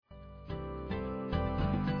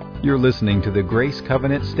You're listening to the Grace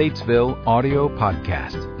Covenant Statesville audio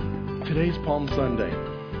podcast. Today's Palm Sunday.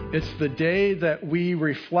 It's the day that we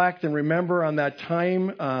reflect and remember on that time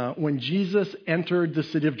when Jesus entered the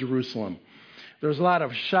city of Jerusalem. There's a lot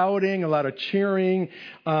of shouting, a lot of cheering.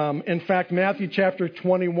 In fact, Matthew chapter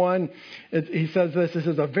 21, he says this. It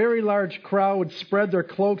says, a very large crowd spread their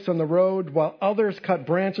cloaks on the road, while others cut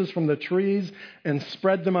branches from the trees and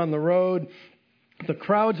spread them on the road. The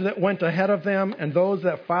crowds that went ahead of them and those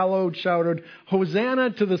that followed shouted,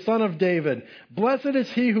 Hosanna to the Son of David. Blessed is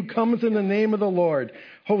he who comes in the name of the Lord.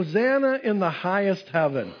 Hosanna in the highest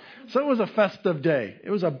heaven. So it was a festive day.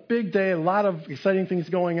 It was a big day, a lot of exciting things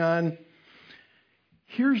going on.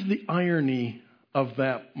 Here's the irony of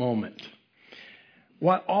that moment.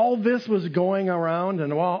 While all this was going around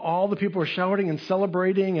and while all the people were shouting and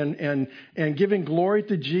celebrating and giving glory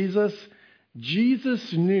to Jesus,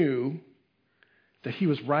 Jesus knew that he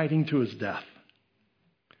was riding to his death.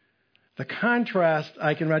 The contrast,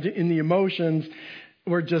 I can imagine, in the emotions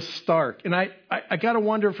were just stark. And I got to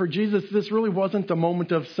wonder, for Jesus, this really wasn't a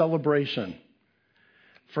moment of celebration.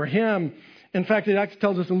 For him, in fact, it actually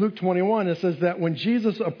tells us in Luke 21, it says that when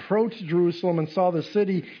Jesus approached Jerusalem and saw the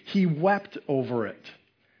city, he wept over it.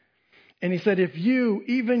 And he said, if you,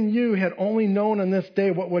 even you, had only known on this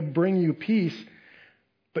day what would bring you peace,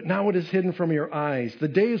 but now it is hidden from your eyes. The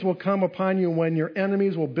days will come upon you when your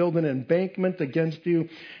enemies will build an embankment against you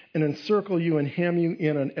and encircle you and hem you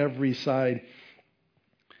in on every side.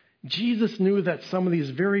 Jesus knew that some of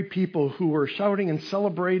these very people who were shouting and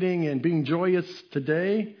celebrating and being joyous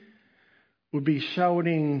today would be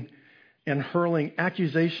shouting and hurling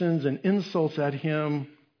accusations and insults at him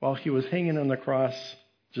while he was hanging on the cross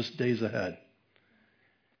just days ahead.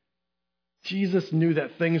 Jesus knew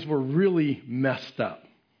that things were really messed up.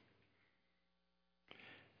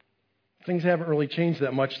 Things haven't really changed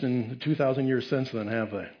that much in the 2,000 years since then,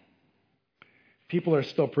 have they? People are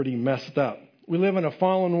still pretty messed up. We live in a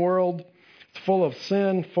fallen world. It's full of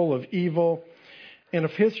sin, full of evil. And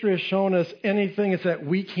if history has shown us anything, it's that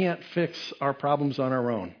we can't fix our problems on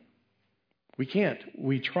our own. We can't.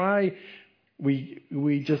 We try.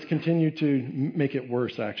 We just continue to make it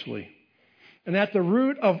worse, actually. And at the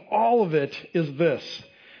root of all of it is this.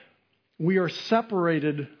 We are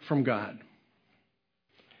separated from God.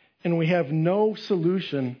 And we have no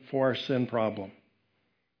solution for our sin problem.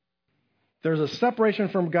 There's a separation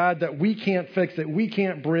from God that we can't fix, that we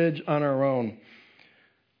can't bridge on our own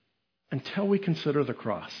until we consider the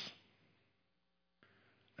cross.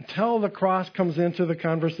 Until the cross comes into the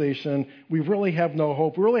conversation, we really have no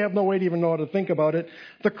hope. We really have no way to even know how to think about it.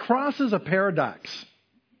 The cross is a paradox.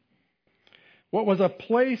 What was a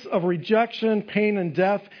place of rejection, pain, and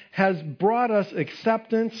death has brought us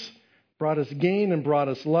acceptance, brought us gain, and brought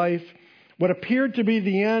us life. What appeared to be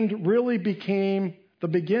the end really became the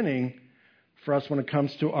beginning for us when it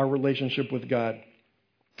comes to our relationship with God.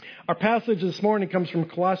 Our passage this morning comes from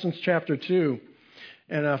Colossians chapter 2.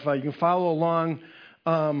 And if you can follow along,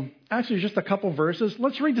 actually just a couple verses.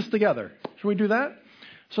 Let's read this together. Should we do that?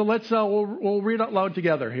 So we'll read out loud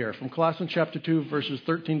together here from Colossians chapter 2, verses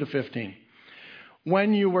 13 to 15.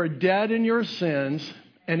 When you were dead in your sins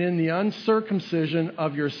and in the uncircumcision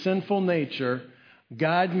of your sinful nature,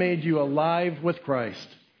 God made you alive with Christ.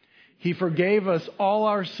 He forgave us all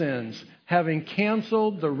our sins, having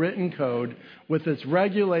canceled the written code with its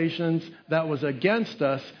regulations that was against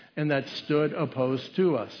us and that stood opposed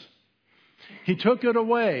to us. He took it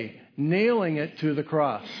away, nailing it to the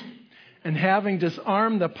cross. And having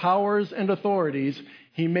disarmed the powers and authorities,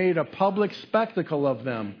 he made a public spectacle of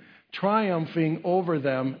them, triumphing over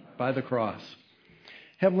them by the cross.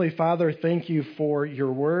 Heavenly Father, thank you for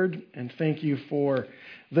your word, and thank you for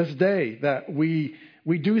this day that we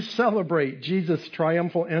do celebrate Jesus'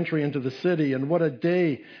 triumphal entry into the city, and what a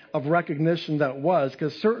day of recognition that was,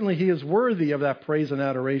 because certainly he is worthy of that praise and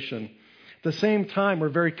adoration. At the same time, we're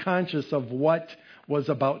very conscious of what was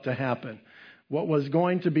about to happen, what was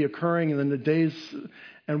going to be occurring in the days,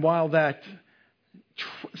 and while that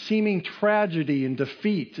seeming tragedy and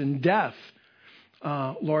defeat and death,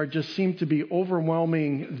 Lord, just seemed to be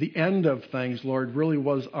overwhelming the end of things, Lord, really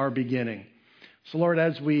was our beginning. So, Lord,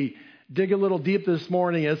 as we dig a little deep this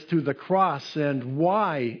morning as to the cross and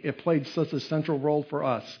why it played such a central role for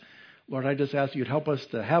us, Lord, I just ask you to help us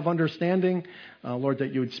to have understanding, Lord,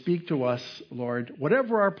 that you would speak to us, Lord,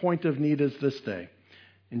 whatever our point of need is this day.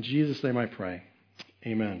 In Jesus' name I pray.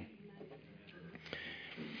 Amen.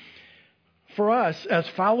 For us, as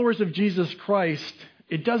followers of Jesus Christ,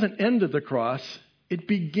 it doesn't end at the cross. It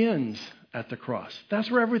begins at the cross. That's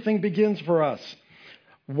where everything begins for us.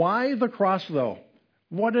 Why the cross, though?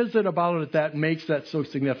 What is it about it that makes that so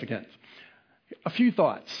significant? A few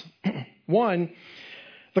thoughts. One,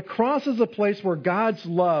 the cross is a place where God's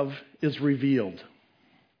love is revealed.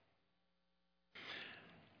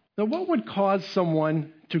 Now, what would cause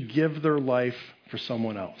someone to give their life for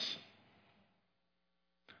someone else?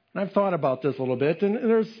 And I've thought about this a little bit, and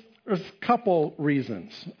there's a couple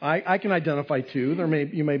reasons. I can identify two.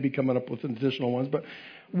 You may be coming up with additional ones, but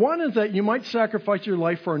one is that you might sacrifice your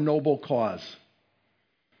life for a noble cause.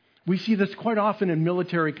 We see this quite often in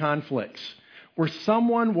military conflicts, where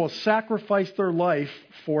someone will sacrifice their life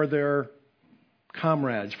for their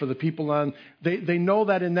comrades, for the people on. They know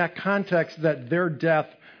that in that context that their death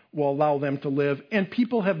will allow them to live, and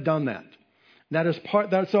people have done that. That is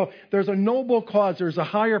so there's a noble cause, there's a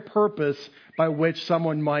higher purpose by which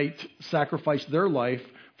someone might sacrifice their life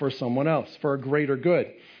for someone else, for a greater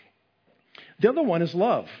good. The other one is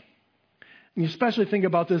love. And you especially think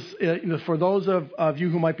about this for those of you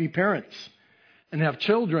who might be parents and have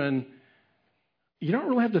children. You don't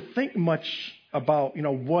really have to think much about,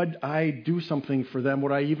 would I do something for them?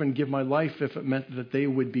 Would I even give my life if it meant that they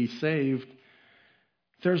would be saved?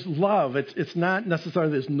 There's love. It's not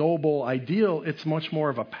necessarily this noble ideal. It's much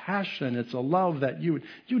more of a passion. It's a love that you would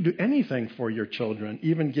do anything for your children,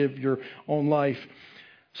 even give your own life.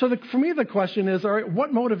 So for me, the question is, all right,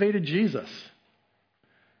 what motivated Jesus?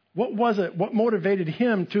 What was it? What motivated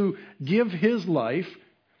him to give his life?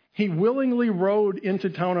 He willingly rode into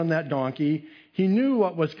town on that donkey. He knew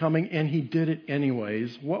what was coming, and he did it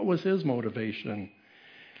anyways. What was his motivation?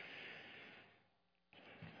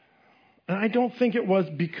 And I don't think it was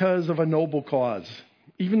because of a noble cause.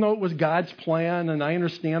 Even though it was God's plan, and I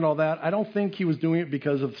understand all that, I don't think he was doing it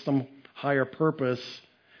because of some higher purpose.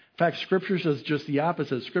 In fact, Scripture says just the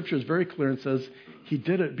opposite. Scripture is very clear and says he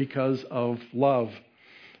did it because of love.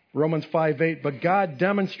 Romans 5:8, but God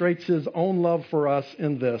demonstrates his own love for us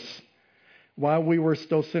in this. While we were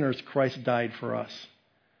still sinners, Christ died for us.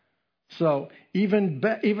 So even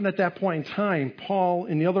at that point in time, Paul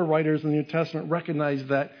and the other writers in the New Testament recognized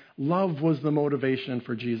that love was the motivation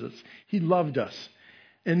for Jesus. He loved us.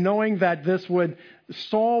 And knowing that this would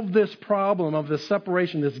solve this problem of this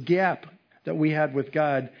separation, this gap that we had with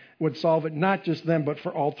God, would solve it not just then, but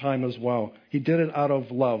for all time as well. He did it out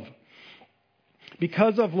of love.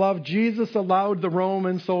 Because of love, Jesus allowed the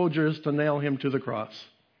Roman soldiers to nail him to the cross.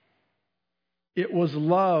 It was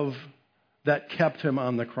love that kept him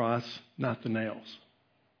on the cross, not the nails.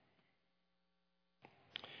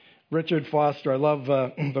 Richard Foster, I love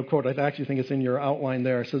the quote. I actually think it's in your outline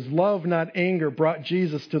there. It says, love, not anger, brought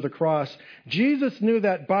Jesus to the cross. Jesus knew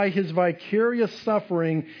that by his vicarious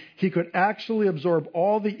suffering, he could actually absorb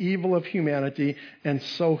all the evil of humanity and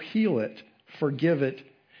so heal it, forgive it,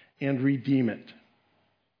 and redeem it.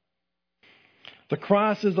 The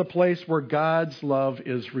cross is a place where God's love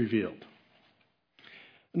is revealed.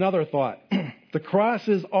 Another thought. The cross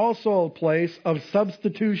is also a place of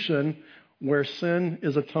substitution where sin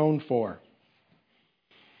is atoned for.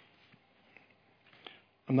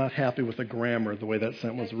 I'm not happy with the grammar, the way that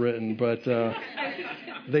sentence was written, but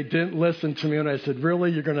they didn't listen to me when I said,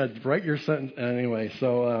 really, you're going to write your sentence? Anyway,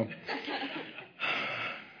 so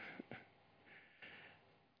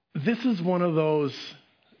this is one of those,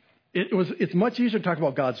 it's much easier to talk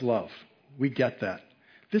about God's love. We get that.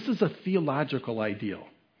 This is a theological ideal.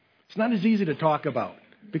 It's not as easy to talk about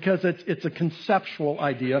because it's a conceptual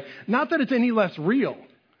idea. Not that it's any less real.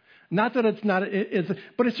 Not that it's not,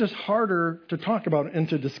 but it's just harder to talk about and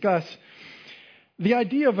to discuss. The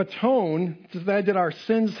idea of atone, the idea that our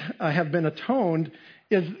sins have been atoned,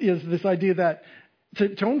 is this idea that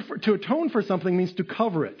to atone for something means to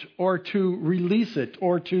cover it or to release it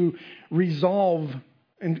or to resolve,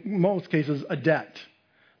 in most cases, a debt.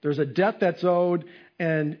 There's a debt that's owed,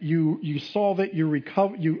 and you solve it,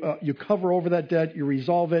 you cover over that debt, you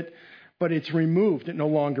resolve it, but it's removed. It no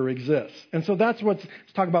longer exists. And so that's what's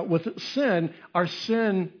talking about with sin. Our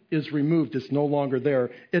sin is removed. It's no longer there.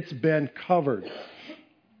 It's been covered.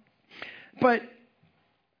 But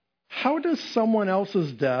how does someone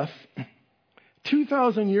else's death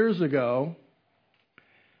 2,000 years ago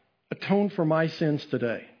atone for my sins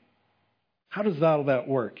today? How does all that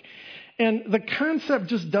work? And the concept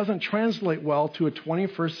just doesn't translate well to a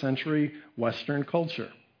 21st century Western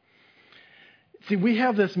culture. See, we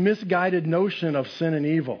have this misguided notion of sin and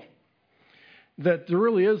evil, that there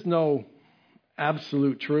really is no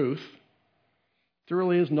absolute truth. There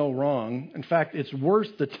really is no wrong. In fact, it's worse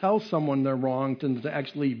to tell someone they're wrong than to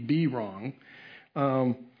actually be wrong.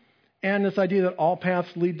 And this idea that all paths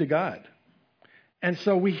lead to God. And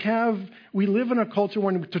so we live in a culture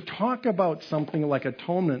where to talk about something like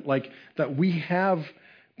atonement, like that we have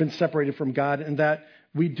been separated from God and that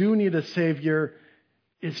we do need a Savior,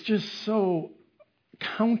 it's just so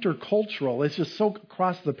countercultural. It's just so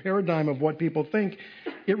across the paradigm of what people think.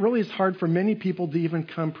 It really is hard for many people to even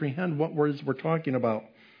comprehend what words we're talking about.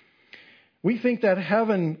 We think that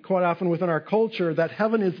heaven, quite often within our culture, that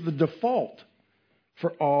heaven is the default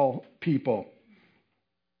for all people.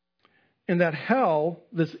 And that hell,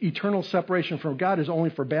 this eternal separation from God, is only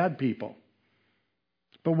for bad people.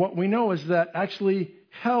 But what we know is that actually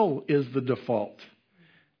hell is the default.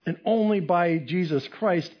 And only by Jesus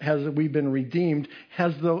Christ has we been redeemed,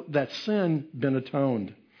 has that sin been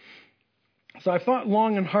atoned. So I thought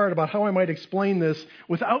long and hard about how I might explain this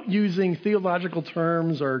without using theological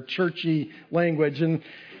terms or churchy language. And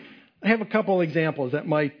I have a couple examples that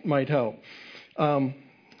might help.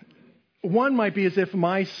 One might be as if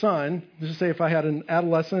my son, let's just say if I had an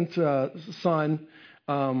adolescent son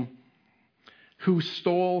who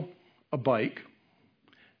stole a bike,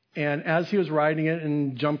 and as he was riding it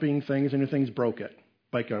and jumping things, and things broke it.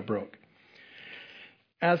 Bike got broke.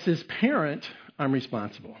 As his parent, I'm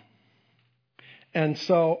responsible. And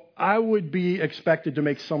so I would be expected to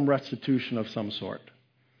make some restitution of some sort.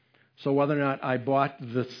 So whether or not I bought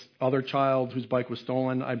this other child whose bike was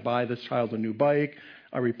stolen, I buy this child a new bike,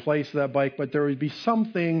 I replace that bike, but there would be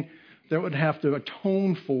something that would have to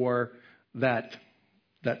atone for that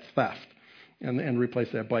theft and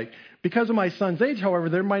replace that bike. Because of my son's age, however,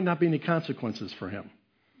 there might not be any consequences for him.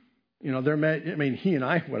 He and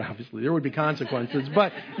I would obviously, there would be consequences,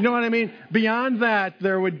 but you know what I mean? Beyond that,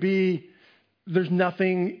 there's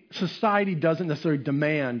nothing, society doesn't necessarily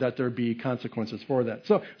demand that there be consequences for that.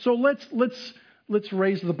 So let's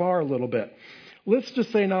raise the bar a little bit. Let's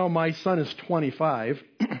just say now my son is 25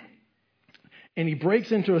 and he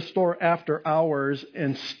breaks into a store after hours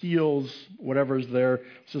and steals whatever's there,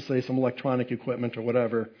 let's just say some electronic equipment or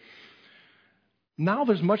whatever. Now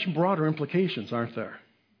there's much broader implications, aren't there?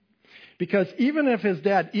 Because even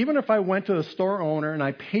if I went to the store owner and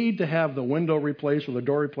I paid to have the window replaced or the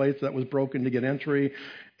door replaced that was broken to get entry,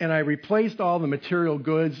 and I replaced all the material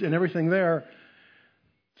goods and everything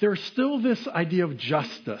there's still this idea of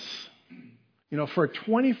justice. For a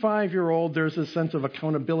 25-year-old, there's a sense of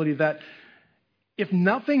accountability that if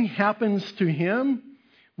nothing happens to him,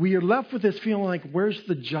 we are left with this feeling like, where's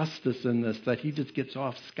the justice in this, that he just gets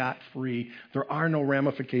off scot-free? There are no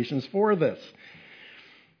ramifications for this.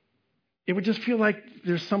 It would just feel like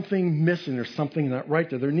there's something missing. There's something not right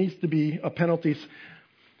there. There needs to be a penalty.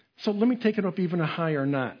 So let me take it up even a higher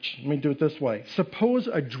notch. Let me do it this way. Suppose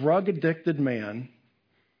a drug-addicted man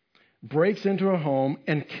breaks into a home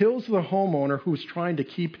and kills the homeowner who's trying to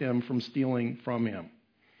keep him from stealing from him.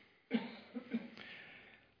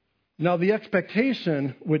 Now, the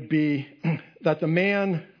expectation would be that the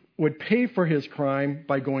man would pay for his crime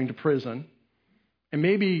by going to prison, and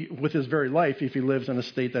maybe with his very life if he lives in a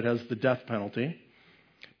state that has the death penalty,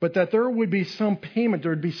 but that there would be some payment,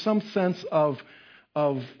 there would be some sense of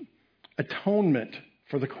atonement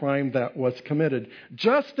for the crime that was committed.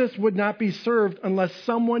 Justice would not be served unless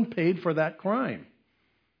someone paid for that crime.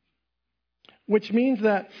 Which means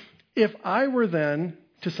that if I were then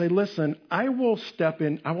to say, listen, I will step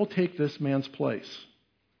in, I will take this man's place.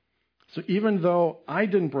 So even though I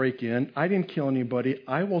didn't break in, I didn't kill anybody,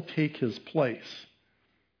 I will take his place.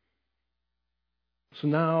 So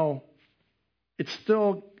now it's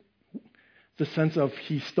still the sense of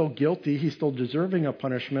he's still guilty, he's still deserving of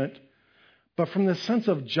punishment. But from the sense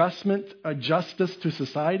of justice to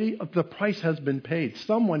society, the price has been paid.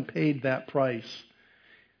 Someone paid that price,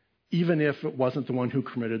 even if it wasn't the one who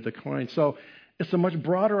committed the crime. So it's a much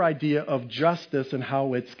broader idea of justice and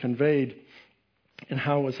how it's conveyed and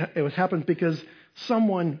how it was happened because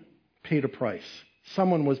someone paid a price.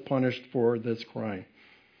 Someone was punished for this crime.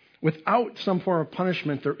 Without some form of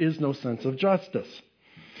punishment, there is no sense of justice.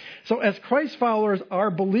 So as Christ followers,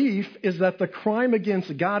 our belief is that the crime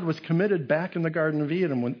against God was committed back in the Garden of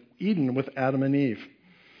Eden with Adam and Eve.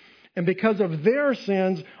 And because of their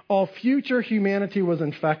sins, all future humanity was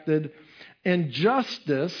infected, and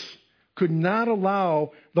justice could not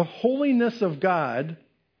allow the holiness of God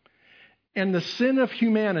and the sin of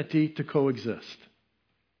humanity to coexist.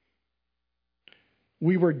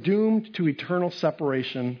 We were doomed to eternal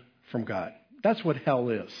separation from God. That's what hell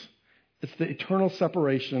is. It's the eternal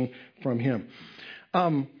separation from Him.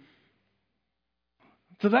 So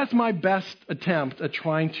that's my best attempt at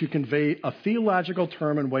trying to convey a theological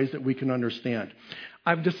term in ways that we can understand.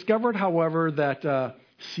 I've discovered, however, that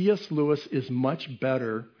C.S. Lewis is much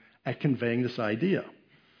better at conveying this idea.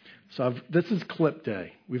 So this is clip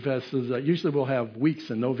day. Usually we'll have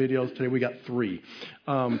weeks and no videos. Today we got 3.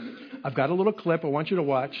 I've got a little clip I want you to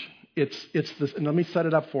watch. It's this, and let me set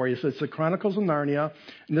it up for you. So it's the Chronicles of Narnia,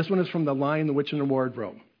 and this one is from The Lion, the Witch, and the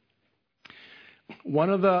Wardrobe. one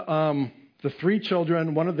of the three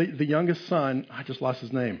children, one of the youngest son, I just lost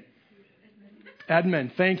his name.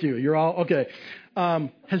 Edmund, thank you. You're all okay.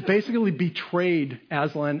 Has basically betrayed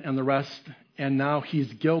Aslan and the rest, and now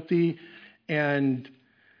he's guilty. And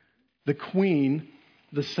the queen,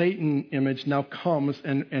 the Satan image, now comes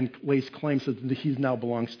and lays claim, says that he now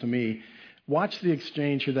belongs to me. Watch the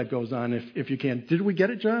exchange here that goes on if you can. Did we get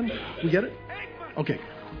it, John? We get it? Okay.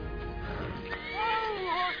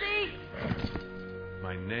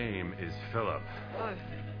 My name is Philip. Oh,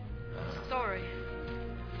 sorry.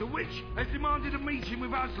 The witch has demanded a meeting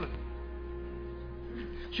with Aslan.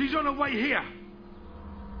 She's on her way here.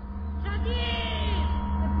 Sadi,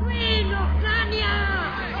 the Queen of Narnia,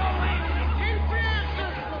 Empress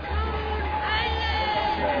of the Moon Island.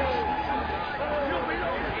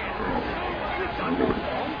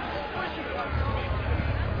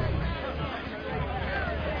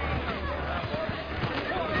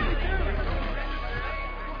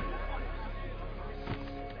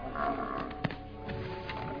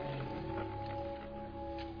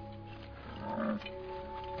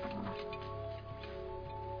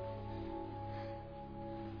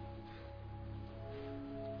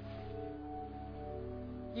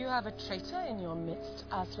 You have a traitor in your midst,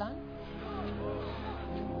 Aslan.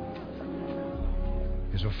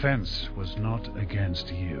 His offense was not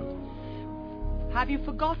against you. Have you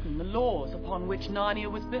forgotten the laws upon which Narnia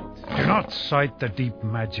was built? Do not cite the deep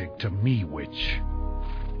magic to me, witch.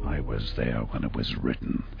 I was there when it was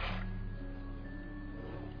written.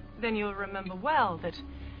 Then you'll remember well that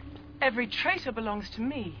every traitor belongs to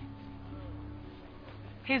me.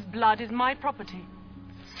 His blood is my property.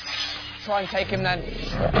 Try and take him then.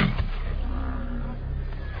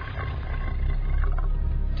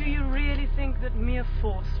 Do you really think that mere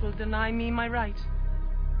force will deny me my right?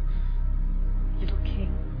 Little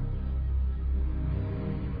king.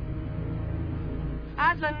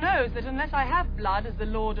 Aslan knows that unless I have blood as the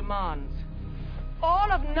law demands,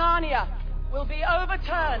 all of Narnia will be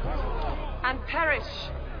overturned and perish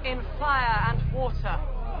in fire and water.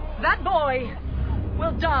 That boy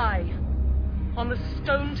will die on the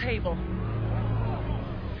stone table,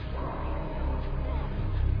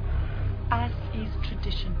 as is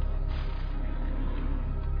tradition.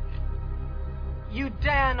 You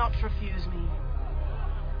dare not refuse me.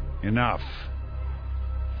 Enough.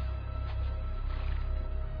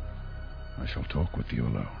 I shall talk with you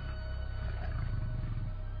alone.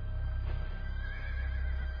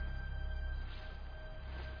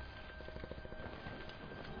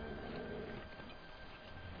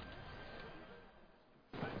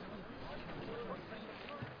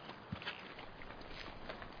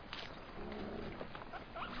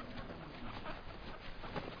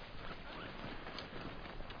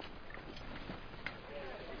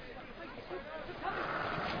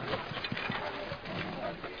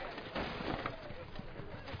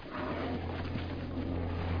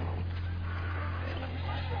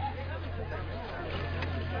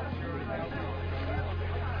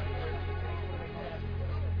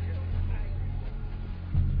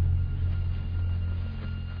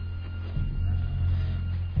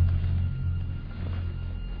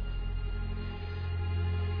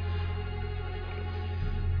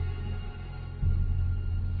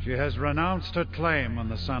 She has renounced her claim on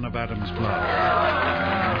the son of Adam's blood.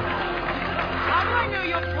 How do I know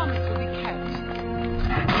your promise will be kept?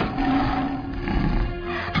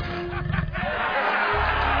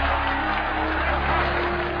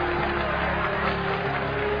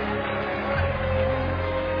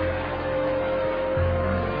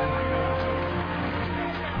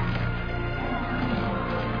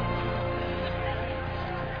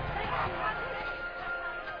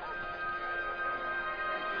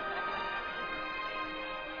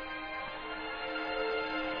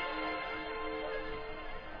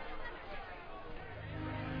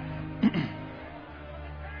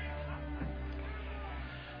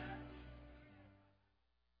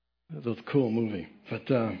 It was a cool movie. But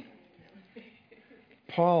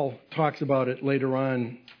Paul talks about it later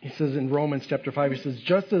on. He says in Romans chapter 5, he says,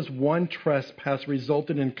 just as one trespass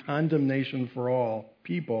resulted in condemnation for all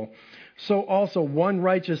people, so also one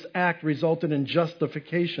righteous act resulted in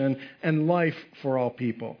justification and life for all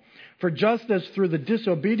people. For just as through the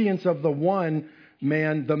disobedience of the one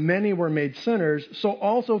man the many were made sinners, so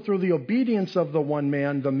also through the obedience of the one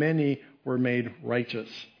man the many were made righteous.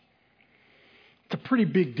 It's a pretty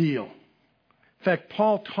big deal. In fact,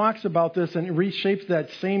 Paul talks about this and reshapes that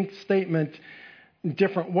same statement in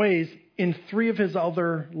different ways in 3 of his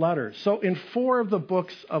other letters. So in 4 of the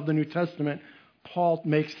books of the New Testament, Paul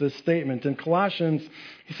makes this statement. In Colossians,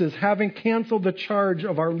 he says, having canceled the charge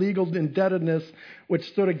of our legal indebtedness which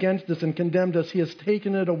stood against us and condemned us, he has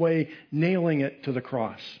taken it away, nailing it to the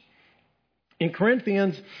cross. In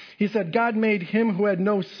Corinthians, he said, God made him who had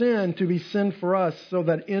no sin to be sin for us, so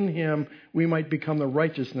that in him we might become the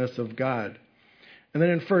righteousness of God. And then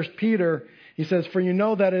in 1 Peter, he says, for you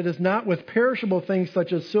know that it is not with perishable things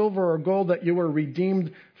such as silver or gold that you were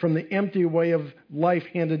redeemed from the empty way of life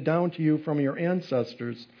handed down to you from your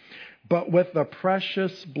ancestors, but with the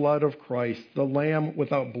precious blood of Christ, the Lamb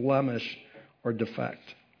without blemish or defect.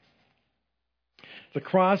 The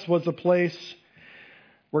cross was a place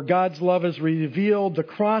where God's love is revealed. The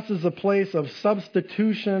cross is a place of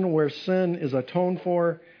substitution where sin is atoned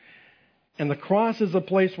for. And the cross is a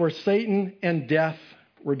place where Satan and death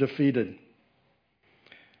were defeated.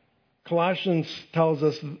 Colossians tells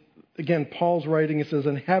us, again, Paul's writing, it says,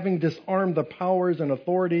 and having disarmed the powers and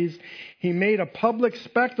authorities, he made a public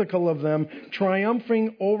spectacle of them,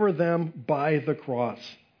 triumphing over them by the cross.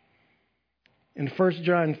 In 1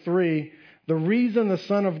 John 3, the reason the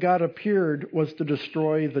Son of God appeared was to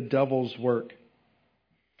destroy the devil's work.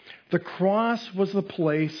 The cross was the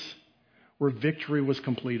place where victory was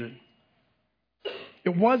completed.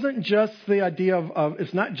 It wasn't just the idea of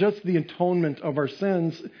it's not just the atonement of our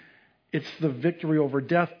sins, it's the victory over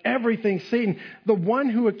death. Everything, Satan, the one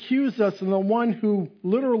who accused us and the one who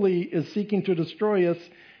literally is seeking to destroy us,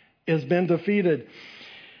 has been defeated.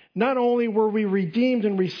 Not only were we redeemed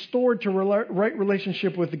and restored to right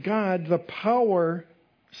relationship with God, the power,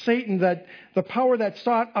 Satan, the power that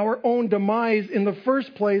sought our own demise in the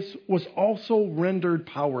first place was also rendered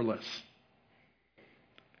powerless.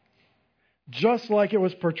 Just like it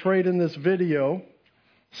was portrayed in this video,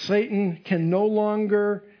 Satan can no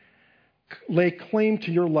longer lay claim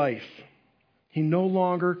to your life. He no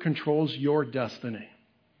longer controls your destiny.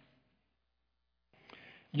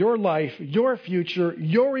 Your life, your future,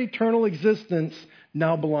 your eternal existence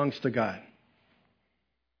now belongs to God.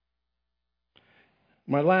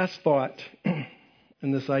 My last thought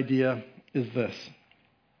in this idea is this.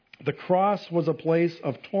 The cross was a place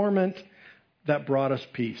of torment that brought us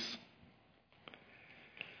peace.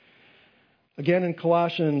 Again, in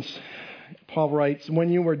Colossians, Paul writes, when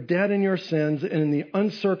you were dead in your sins and in the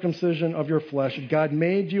uncircumcision of your flesh, God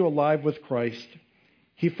made you alive with Christ.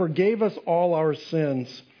 He forgave us all our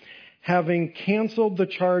sins, having canceled the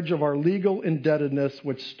charge of our legal indebtedness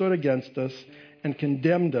which stood against us and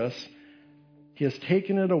condemned us. He has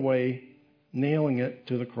taken it away, nailing it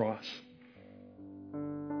to the cross.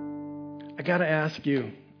 I got to ask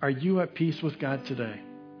you, are you at peace with God today?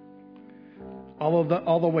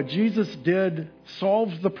 Although what Jesus did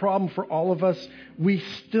solves the problem for all of us, we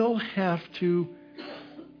still have to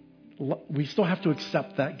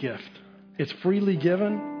accept that gift. It's freely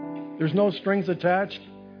given. There's no strings attached,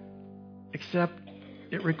 except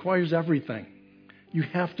it requires everything. You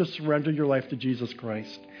have to surrender your life to Jesus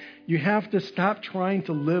Christ. You have to stop trying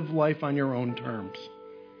to live life on your own terms.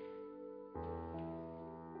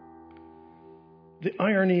 The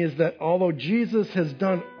irony is that although Jesus has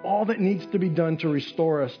done all that needs to be done to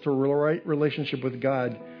restore us to a right relationship with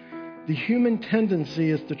God, the human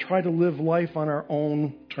tendency is to try to live life on our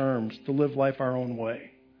own terms, to live life our own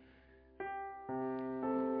way.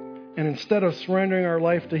 And instead of surrendering our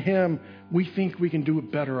life to Him, we think we can do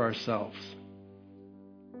it better ourselves.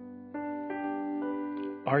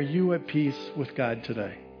 Are you at peace with God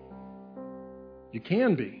today? You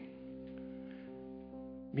can be.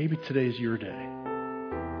 Maybe today's your day.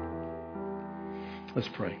 Let's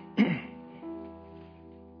pray.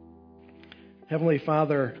 Heavenly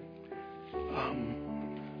Father,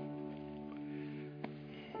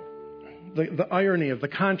 the irony of the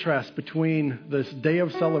contrast between this day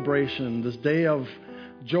of celebration, this day of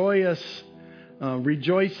joyous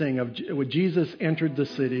rejoicing of when Jesus entered the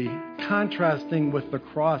city, contrasting with the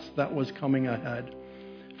cross that was coming ahead.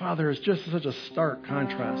 Father, it's just such a stark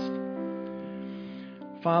contrast.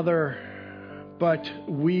 Father, but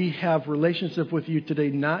we have relationship with you today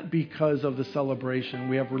not because of the celebration.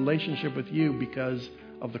 We have relationship with you because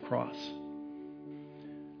of the cross.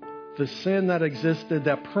 The sin that existed,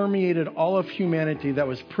 that permeated all of humanity, that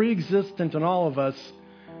was pre-existent in all of us,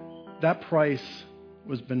 that price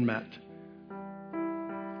was been met.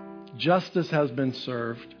 Justice has been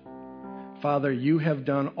served. Father, you have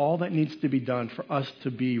done all that needs to be done for us to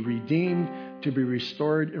be redeemed, to be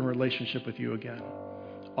restored in relationship with you again.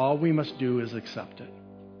 All we must do is accept it.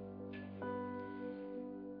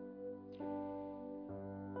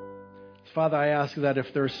 Father, I ask that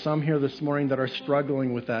if there's some here this morning that are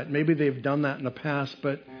struggling with that, maybe they've done that in the past,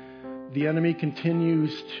 but the enemy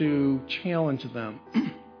continues to challenge them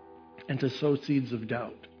and to sow seeds of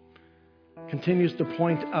doubt. Continues to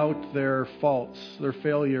point out their faults, their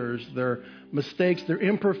failures, their mistakes, their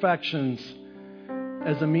imperfections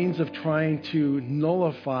as a means of trying to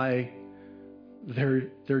nullify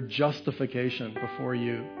their justification before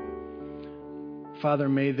you. Father,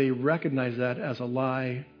 may they recognize that as a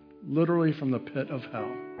lie, literally from the pit of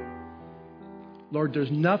hell. Lord,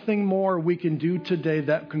 there's nothing more we can do today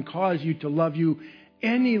that can cause you to love you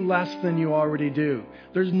any less than you already do.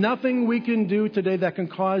 There's nothing we can do today that can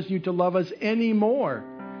cause you to love us any more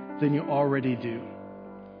than you already do.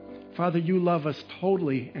 Father, you love us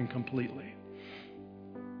totally and completely.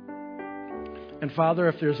 And Father,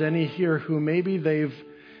 if there's any here who maybe they've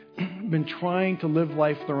been trying to live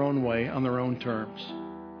life their own way on their own terms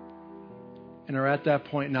and are at that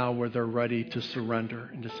point now where they're ready to surrender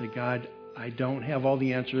and to say, God, I don't have all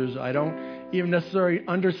the answers. I don't even necessarily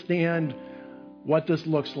understand what this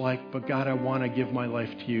looks like, but God, I want to give my life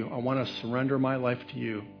to you. I want to surrender my life to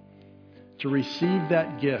you to receive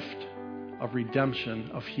that gift of redemption,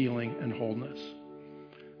 of healing and wholeness.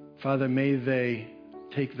 Father, may they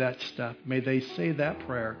take that step. May they say that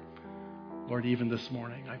prayer, Lord, even this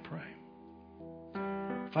morning, I pray.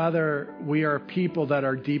 Father, we are people that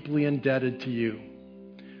are deeply indebted to you.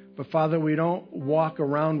 But Father, we don't walk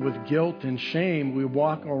around with guilt and shame. We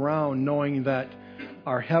walk around knowing that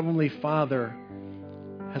our Heavenly Father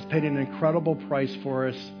has paid an incredible price for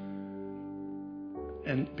us,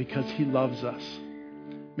 and because He loves us.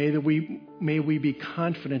 May we be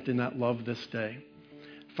confident in that love this day.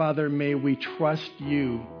 Father, may we trust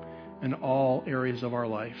you in all areas of our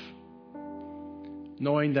life,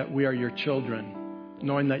 knowing that we are your children,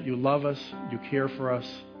 knowing that you love us, you care for us.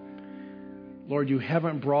 Lord, you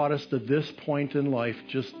haven't brought us to this point in life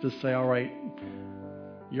just to say, all right,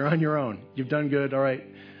 you're on your own. You've done good. All right,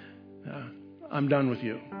 I'm done with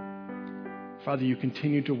you. Father, you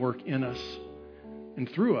continue to work in us and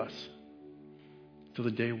through us till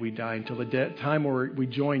the day we die, until the time where we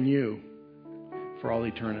join you for all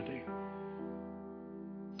eternity.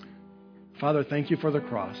 Father, thank you for the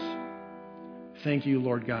cross. Thank you,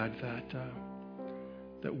 Lord God,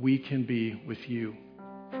 that we can be with you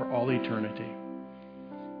for all eternity.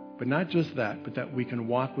 But not just that, but that we can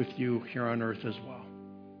walk with you here on earth as well.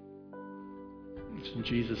 It's in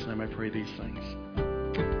Jesus' name I pray these things.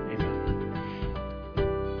 Amen.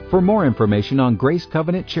 For more information on Grace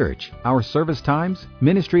Covenant Church, our service times,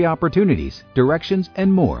 ministry opportunities, directions,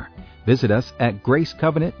 and more, visit us at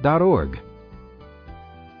gracecovenant.org.